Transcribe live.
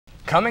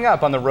Coming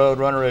up on the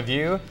Roadrunner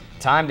Review,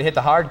 time to hit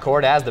the hard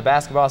court as the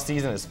basketball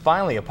season is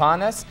finally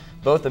upon us.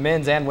 Both the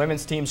men's and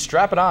women's teams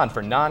strap it on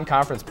for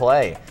non-conference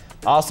play.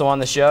 Also on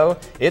the show,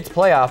 it's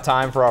playoff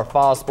time for our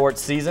fall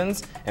sports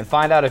seasons, and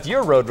find out if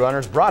your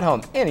Roadrunners brought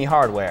home any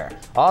hardware.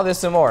 All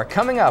this and more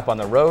coming up on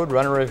the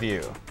Roadrunner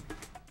Review.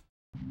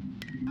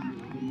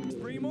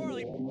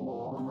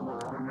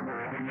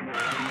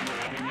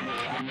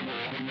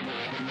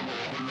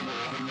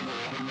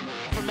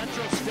 For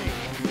Metro State.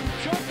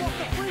 Jump off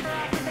the free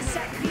after the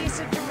set piece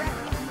and direct.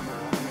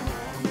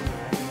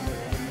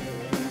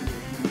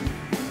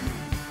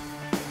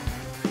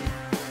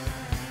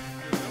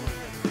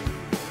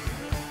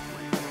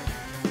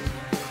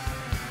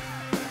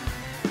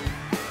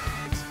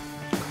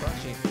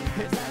 Crushing.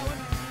 Hits that one.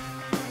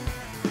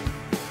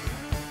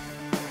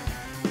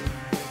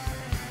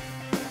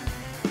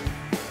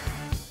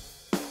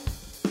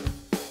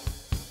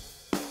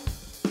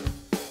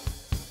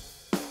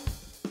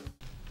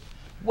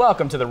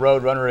 Welcome to the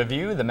Roadrunner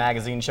Review, the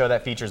magazine show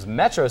that features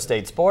Metro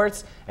State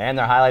sports and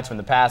their highlights from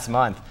the past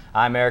month.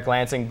 I'm Eric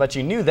Lansing, but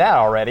you knew that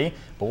already.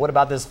 But what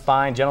about this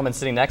fine gentleman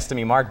sitting next to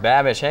me, Mark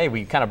Babish? Hey,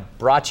 we kind of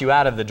brought you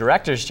out of the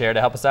director's chair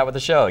to help us out with the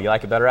show. You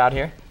like it better out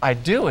here? I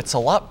do. It's a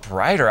lot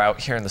brighter out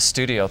here in the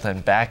studio than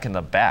back in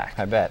the back.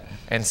 I bet.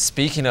 And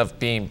speaking of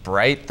being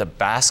bright, the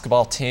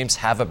basketball teams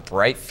have a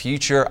bright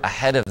future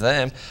ahead of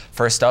them.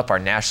 First up, our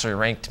nationally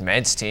ranked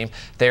men's team.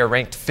 They are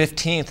ranked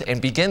 15th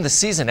and begin the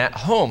season at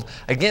home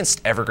against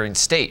Evergreen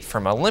State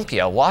from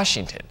Olympia,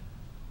 Washington.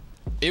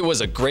 It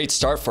was a great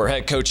start for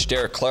head coach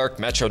Derek Clark.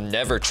 Metro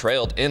never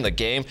trailed in the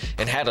game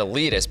and had a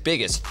lead as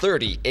big as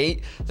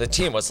 38. The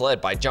team was led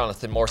by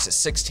Jonathan Morse at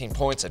 16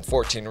 points and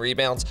 14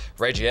 rebounds.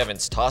 Reggie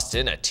Evans tossed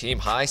in a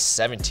team-high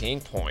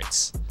 17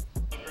 points.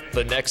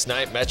 The next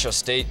night, Metro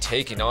State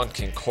taking on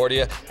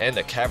Concordia, and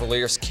the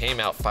Cavaliers came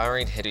out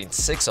firing, hitting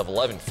 6 of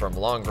 11 from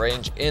long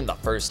range in the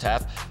first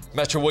half.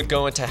 Metro would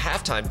go into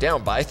halftime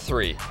down by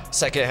 3.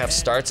 Second half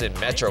starts and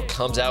Metro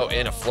comes out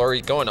in a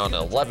flurry, going on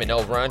an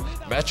 11-0 run.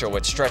 Metro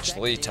would stretch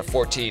the lead to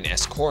 14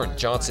 as Corin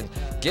Johnson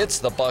gets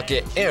the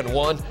bucket and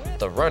one.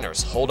 The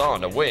Runners hold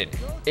on to win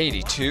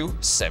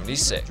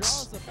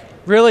 82-76.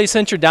 Really,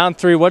 since you're down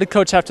 3, what did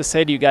Coach have to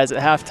say to you guys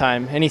at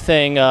halftime?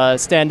 Anything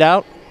stand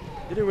out?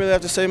 He didn't really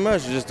have to say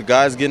much. Just the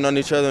guys getting on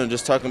each other and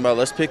just talking about,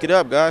 let's pick it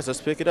up, guys.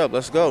 Let's pick it up.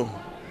 Let's go.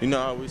 You know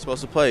how we're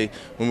supposed to play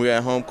when we're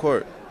at home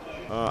court.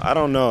 I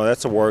don't know.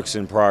 That's a works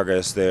in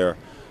progress there.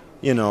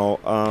 You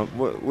know,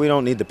 we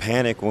don't need to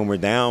panic when we're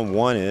down.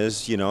 One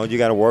is, you know, you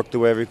got to work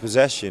through every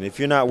possession. If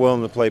you're not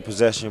willing to play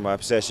possession by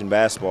possession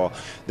basketball,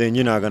 then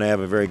you're not going to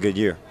have a very good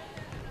year.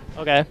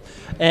 Okay.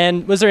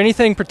 And was there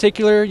anything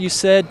particular you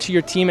said to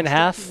your team at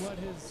half?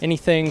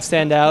 Anything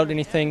stand out?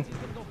 Anything?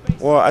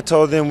 Well, I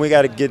told them we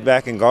got to get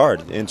back in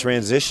guard in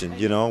transition.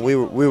 You know, we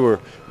were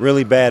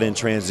really bad in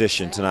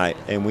transition tonight,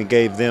 and we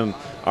gave them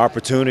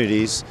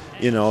opportunities.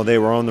 You know, they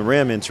were on the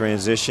rim in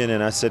transition,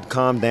 and I said,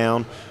 calm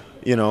down.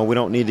 You know, we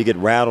don't need to get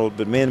rattled,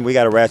 but, men, we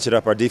got to ratchet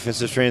up our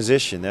defensive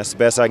transition. That's the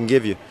best I can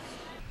give you.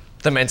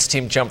 The men's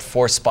team jumped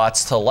 4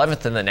 spots to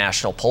 11th in the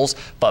national polls,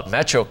 but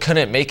Metro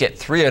couldn't make it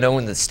 3-0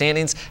 in the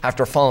standings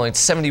after falling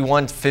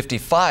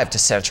 71-55 to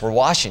Central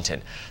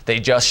Washington.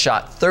 They just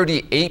shot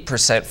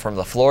 38% from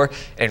the floor,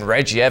 and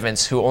Reggie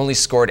Evans, who only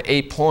scored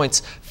 8 points,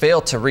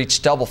 failed to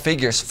reach double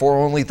figures for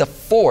only the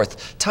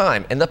 4th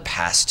time in the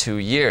past 2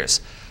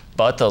 years.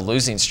 But the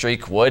losing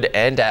streak would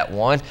end at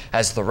 1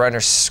 as the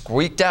Runners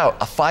squeaked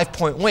out a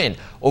 5-point win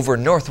over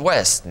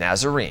Northwest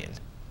Nazarene.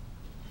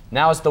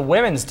 Now it's the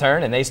women's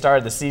turn, and they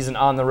started the season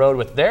on the road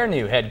with their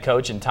new head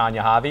coach in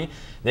Tanya Javi.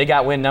 They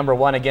got win number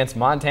 1 against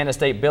Montana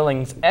State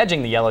Billings,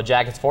 edging the Yellow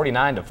Jackets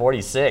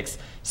 49-46.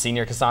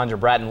 Senior Cassandra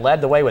Bratton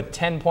led the way with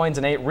 10 points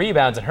and 8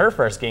 rebounds in her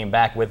first game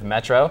back with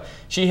Metro.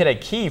 She hit a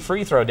key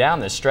free throw down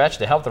the stretch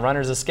to help the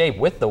Runners escape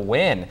with the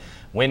win.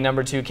 Win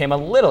number 2 came a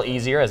little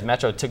easier as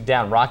Metro took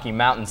down Rocky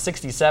Mountain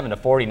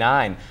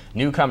 67-49.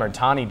 Newcomer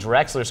Tawny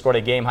Drexler scored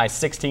a game-high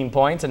 16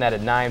 points and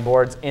added 9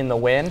 boards in the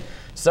win.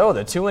 So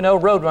the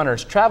 2-0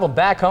 Roadrunners traveled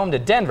back home to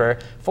Denver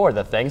for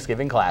the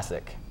Thanksgiving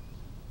Classic.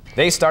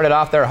 They started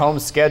off their home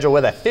schedule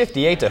with a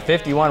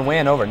 58-51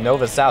 win over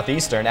Nova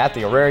Southeastern at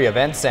the Auraria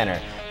Event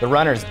Center. The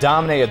Runners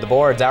dominated the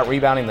boards,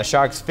 out-rebounding the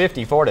Sharks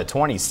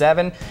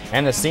 54-27,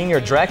 and the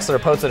senior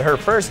Drexler posted her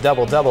first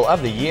double-double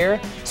of the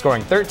year,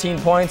 scoring 13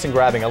 points and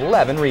grabbing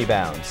 11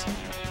 rebounds.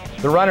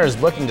 The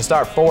Runners looking to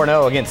start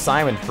 4-0 against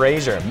Simon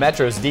Fraser.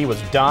 Metro's D was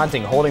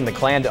daunting, holding the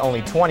Clan to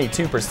only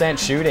 22%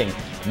 shooting.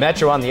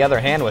 Metro, on the other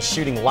hand, was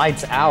shooting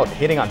lights out,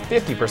 hitting on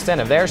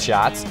 50% of their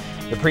shots.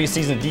 The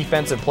preseason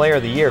Defensive Player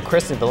of the Year,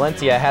 Kristen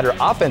Valencia, had her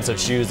offensive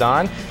shoes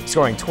on,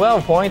 scoring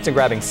 12 points and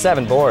grabbing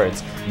 7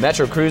 boards.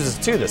 Metro cruises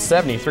to the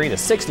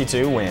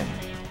 73-62 win.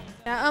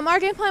 Yeah, our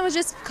game plan was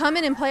just come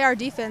in and play our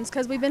defense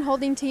because we've been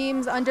holding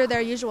teams under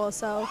their usual.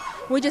 So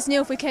we just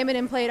knew if we came in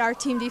and played our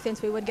team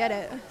defense, we would get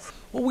it.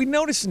 Well, we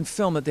noticed in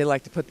film that they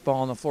like to put the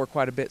ball on the floor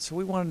quite a bit, so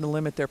we wanted to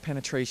limit their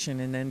penetration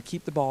and then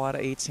keep the ball out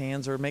of Eight's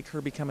hands or make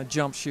her become a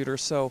jump shooter.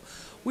 So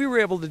we were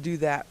able to do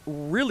that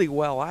really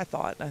well, I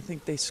thought. I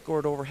think they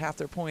scored over half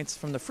their points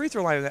from the free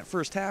throw line in that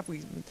first half.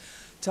 We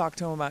talked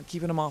to them about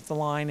keeping them off the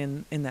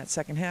line in that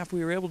second half.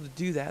 We were able to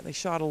do that. They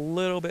shot a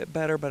little bit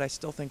better, but I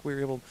still think we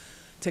were able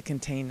to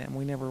contain them.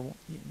 We never,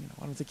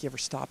 I don't think you ever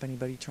stop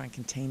anybody trying to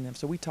contain them.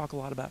 So we talk a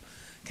lot about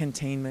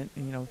containment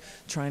and,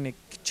 trying to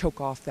choke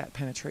off that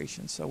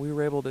penetration. So we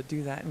were able to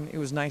do that, and it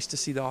was nice to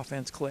see the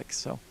offense click.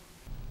 So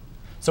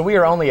we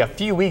are only a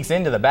few weeks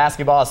into the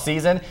basketball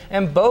season,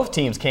 and both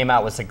teams came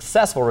out with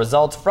successful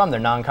results from their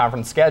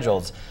non-conference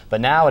schedules. But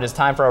now it is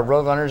time for our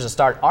Roadrunners to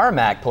start our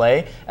MAC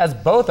play, as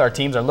both our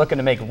teams are looking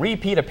to make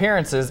repeat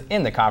appearances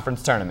in the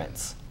conference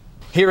tournaments.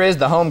 Here is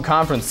the home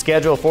conference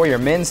schedule for your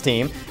men's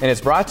team, and it's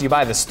brought to you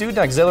by the Student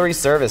Auxiliary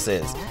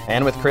Services.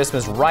 And with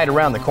Christmas right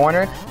around the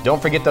corner, don't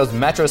forget those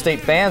Metro State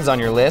fans on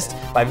your list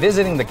by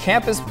visiting the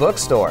campus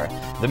bookstore.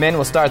 The men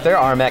will start their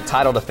RMAC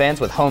title defense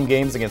with home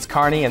games against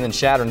Kearney and then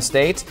Chadron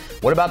State.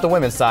 What about the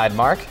women's side,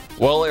 Mark?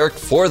 Well, Eric,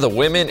 for the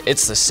women,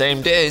 it's the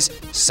same days,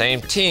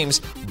 same teams,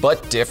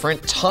 but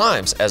different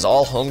times, as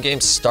all home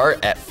games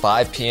start at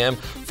 5 p.m.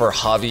 for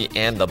Javi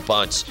and the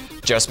Bunch.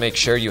 Just make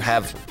sure you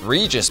have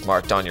Regis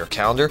marked on your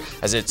calendar,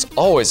 as it's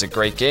always a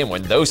great game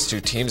when those two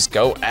teams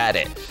go at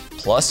it.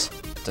 Plus,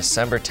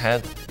 December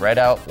 10th, read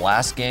out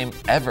last game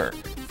ever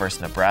versus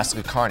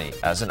Nebraska Kearney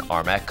as an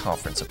RMAC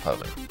conference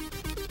opponent.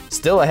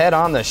 Still ahead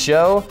on the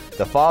show,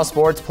 the fall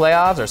sports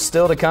playoffs are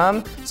still to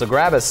come, so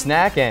grab a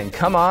snack and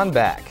come on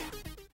back.